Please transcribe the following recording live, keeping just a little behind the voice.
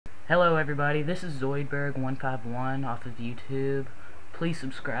Hello everybody, this is Zoidberg151 off of YouTube. Please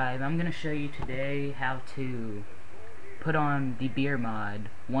subscribe. I'm going to show you today how to put on the beer mod,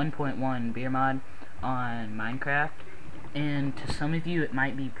 1.1 beer mod on Minecraft. And to some of you it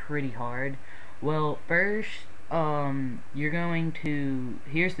might be pretty hard. Well, first, you're going to,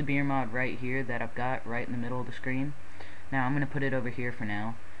 here's the beer mod right here that I've got right in the middle of the screen. Now I'm going to put it over here for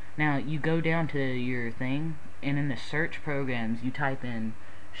now. Now you go down to your thing, and in the search programs you type in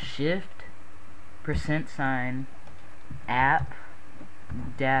shift %, app,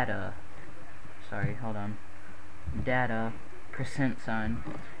 data, data, %,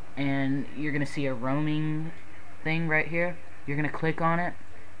 and you're gonna see a roaming thing right here. You're gonna click on it.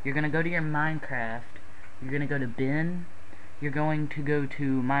 You're gonna go to your Minecraft. You're gonna go to bin. You're going to go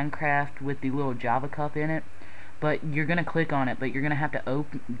to Minecraft with the little Java cup in it, but you're gonna click on it, but you're gonna have to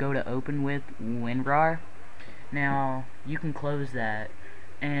go to open with WinRAR. Now you can close that.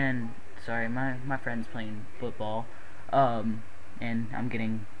 And sorry, my friend's playing football, and I'm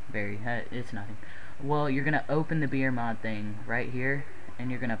getting very, it's nothing. Well, you're gonna open the beer mod thing right here,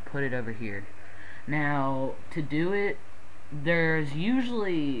 and you're gonna put it over here. Now to do it, there's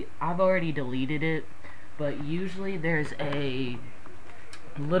usually, I've already deleted it, but usually there's a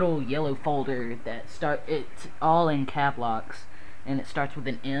little yellow folder that it's all in cap locks, and it starts with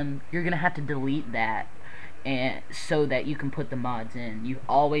an M. You're gonna have to delete that, and so that you can put the mods in. You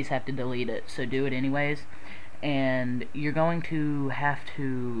always have to delete it, so do it anyways. And you're going to have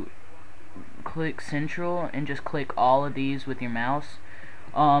to click central and just click all of these with your mouse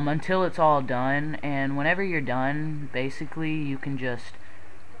until it's all done. And whenever you're done, basically you can just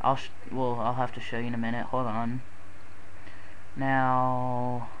I'll have to show you in a minute. Hold on.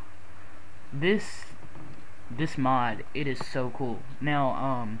 Now this mod, it is so cool.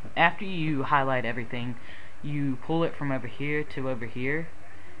 Now after you highlight everything, you pull it from over here to over here,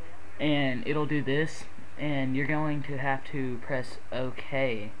 and it'll do this, and you're going to have to press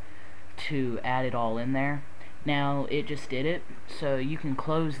OK to add it all in there. Now it just did it, so you can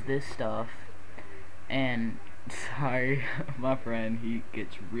close this stuff. And sorry, my friend, he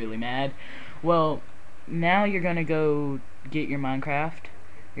gets really mad. Well, now you're gonna go get your Minecraft.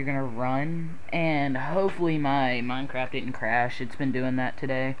 You're gonna run, and hopefully my Minecraft didn't crash. It's been doing that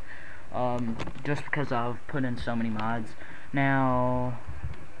today, just because I've put in so many mods. Now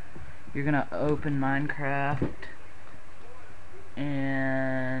you're gonna open Minecraft,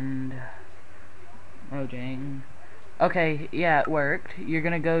 and oh dang, okay, yeah, it worked. You're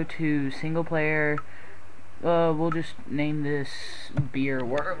gonna go to single player. We'll just name this Beer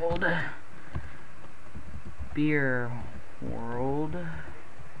World. Beer World.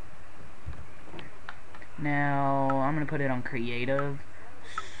 Now I'm gonna put it on creative.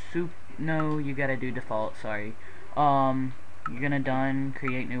 No, you gotta do default, sorry. You're gonna done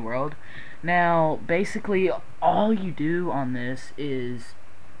create new world. Now basically all you do on this is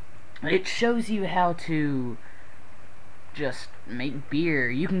it shows you how to just make beer.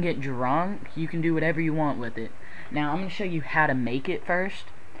 You can get drunk, you can do whatever you want with it. Now I'm gonna show you how to make it first,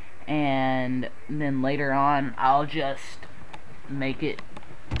 and then later on I'll just make it.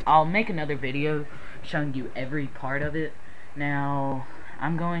 I'll make another video showing you every part of it. Now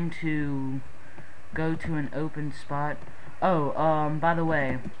I'm going to go to an open spot. Oh, by the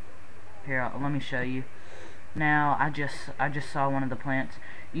way, here, let me show you. Now I just saw one of the plants.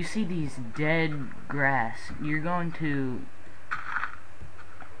 You see these dead grass. You're going to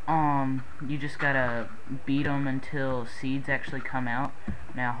you just gotta beat them until seeds actually come out.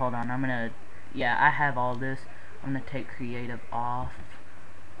 Now hold on, yeah, I have all this. I'm gonna take creative off,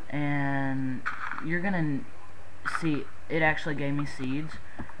 and you're gonna see it actually gave me seeds,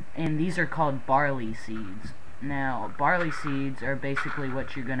 and these are called barley seeds. Now barley seeds are basically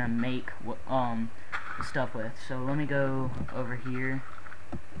what you're gonna make stuff with. So let me go over here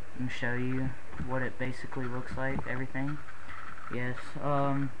and show you what it basically looks like, everything. Yes,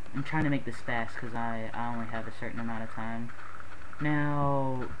 I'm trying to make this fast because I only have a certain amount of time.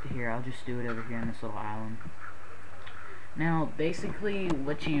 Now here, I'll just do it over here on this little island. Now basically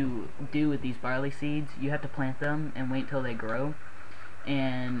what you do with these barley seeds, you have to plant them and wait till they grow,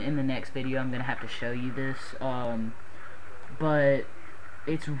 and in the next video I'm gonna have to show you this, but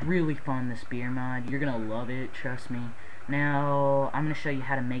it's really fun, this beer mod. You're gonna love it, trust me. Now I'm gonna show you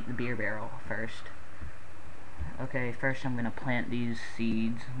how to make the beer barrel first. Okay, first I'm gonna plant these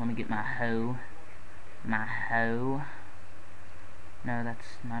seeds. Let me get my hoe. No,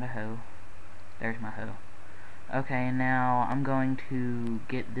 that's not a hoe. There's my hoe. Okay, now I'm going to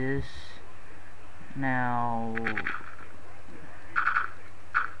get this. Now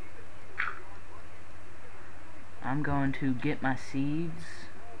I'm going to get my seeds.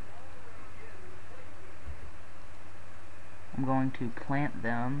 I'm going to plant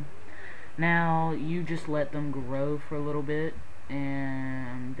them. Now you just let them grow for a little bit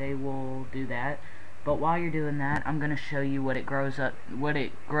and they will do that. But while you're doing that, I'm gonna show you what it grows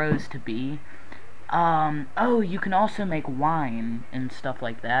to be. Oh, you can also make wine and stuff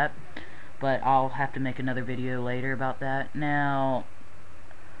like that, but I'll have to make another video later about that. Now,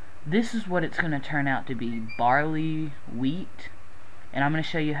 this is what it's gonna turn out to be: barley, wheat, and I'm gonna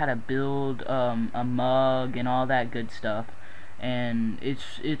show you how to build a mug and all that good stuff. And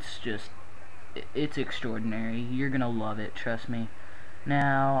it's extraordinary. You're gonna love it, trust me.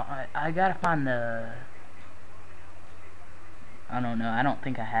 Now, I gotta find the... I don't know, I don't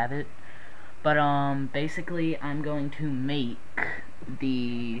think I have it. But, basically, I'm going to make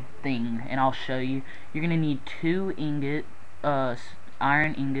the thing, and I'll show you. You're gonna need 2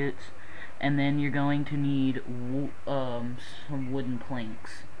 iron ingots, and then you're going to need, some wooden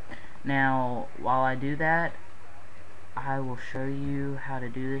planks. Now, while I do that, I will show you how to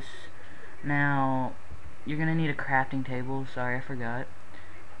do this. Now, you're gonna need a crafting table. Sorry, I forgot.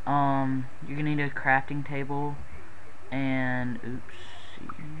 You're gonna need a crafting table, and oops,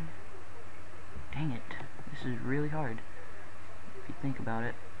 dang it, this is really hard if you think about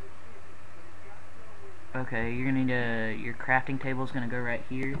it. Okay, you're gonna need your crafting table is gonna go right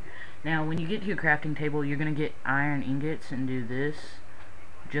here. Now, when you get to your crafting table, you're gonna get iron ingots and do this,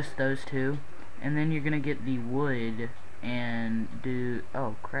 just those 2, and then you're gonna get the wood and do...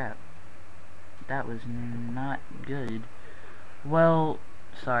 oh crap, that was not good. Well,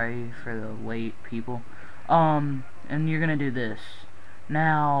 sorry for the wait, people. And you're gonna do this.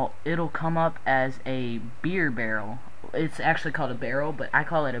 Now, it'll come up as a beer barrel. It's actually called a barrel, but I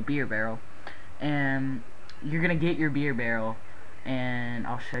call it a beer barrel. And you're gonna get your beer barrel, and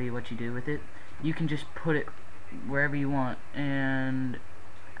I'll show you what you do with it. You can just put it wherever you want. And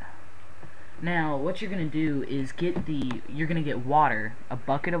now, what you're gonna do is you're gonna get water, a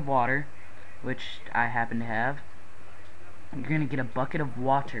bucket of water, which I happen to have. You're gonna get a bucket of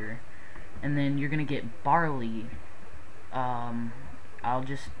water, and then you're gonna get barley.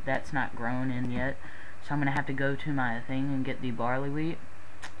 That's not grown in yet, so I'm gonna have to go to my thing and get the barley wheat.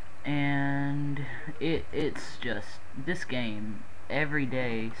 And it's just, this game, every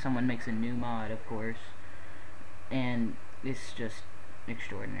day someone makes a new mod, of course, and it's just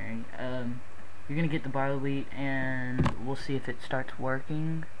extraordinary. You're gonna get the barley wheat, and we'll see if it starts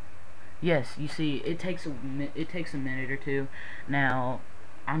working. Yes, you see, it takes a minute or two. Now,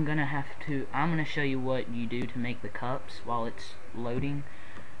 I'm gonna show you what you do to make the cups while it's loading.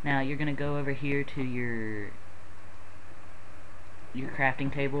 Now, you're gonna go over here to your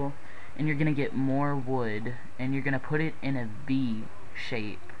crafting table, and you're gonna get more wood, and you're gonna put it in a V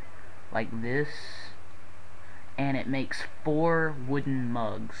shape, like this, and it makes 4 wooden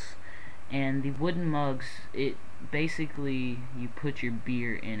mugs. And the wooden mugs, it basically, you put your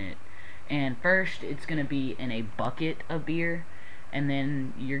beer in it. And first, it's gonna be in a bucket of beer, and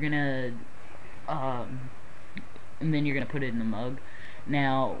then you're gonna put it in the mug.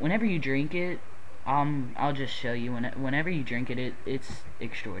 Now, whenever you drink it, I'll just show you. Whenever you drink it, it's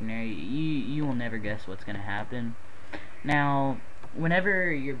extraordinary. You will never guess what's gonna happen. Now,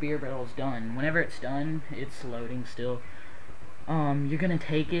 whenever your beer barrel's done, whenever it's done, it's loading still. You're gonna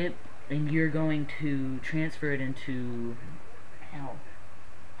take it, and you're going to transfer it into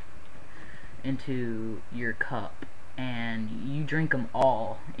your cup, and you drink them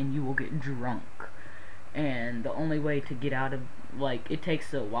all, and you will get drunk. And the only way to get out of, like, it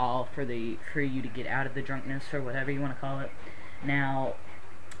takes a while for you to get out of the drunkenness, or whatever you want to call it. Now,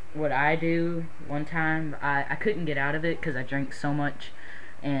 what I do, one time, I couldn't get out of it because I drank so much,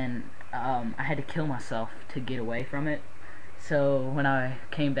 and I had to kill myself to get away from it. So when I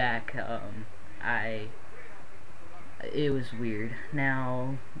came back, it was weird.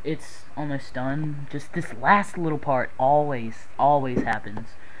 Now, it's almost done. Just this last little part always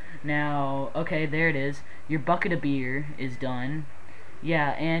happens. Now, okay, there it is. Your bucket of beer is done.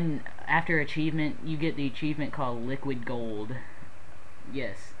 Yeah, and after achievement, you get the achievement called Liquid Gold.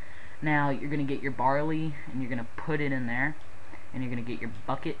 Yes. Now, you're going to get your barley, and you're going to put it in there. And you're going to get your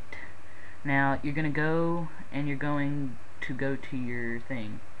bucket. Now, you're going to go, and you're going to go to your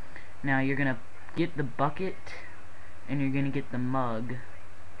thing. Now, you're going to get the bucket, and you're going to get the mug.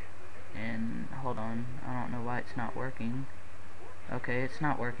 And, hold on, I don't know why it's not working. Okay, it's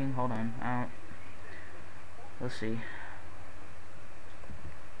not working, hold on, let's see.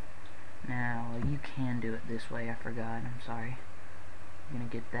 Now, you can do it this way, I forgot, I'm sorry. You're gonna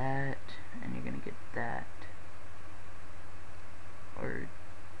get that, and you're gonna get that. Or,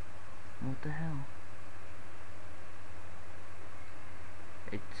 what the hell?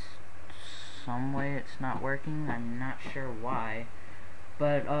 It's some way it's not working. I'm not sure why.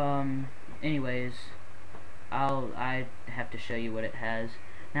 But anyways, I have to show you what it has.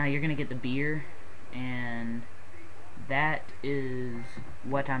 Now you're gonna get the beer, and that is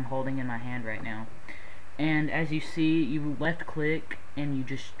what I'm holding in my hand right now. And as you see, you left click and you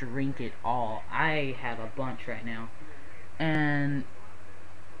just drink it all. I have a bunch right now. And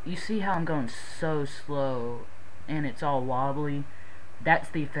you see how I'm going so slow and it's all wobbly? That's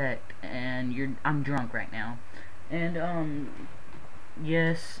the effect, and I'm drunk right now. And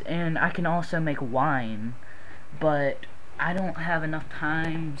yes, and I can also make wine, but I don't have enough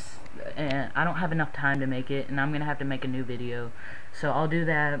time to make it, and I'm gonna have to make a new video. So I'll do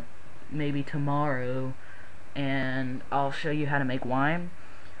that maybe tomorrow, and I'll show you how to make wine.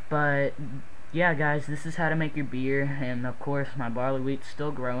 But yeah, guys, this is how to make your beer, and of course my barley wheat's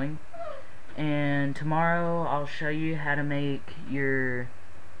still growing. And tomorrow I'll show you how to make your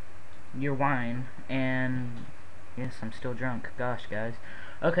wine. And yes, I'm still drunk. Gosh, guys.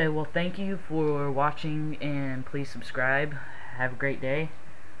 Okay, well, thank you for watching, and please subscribe. Have a great day,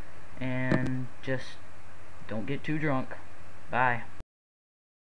 and just don't get too drunk. Bye.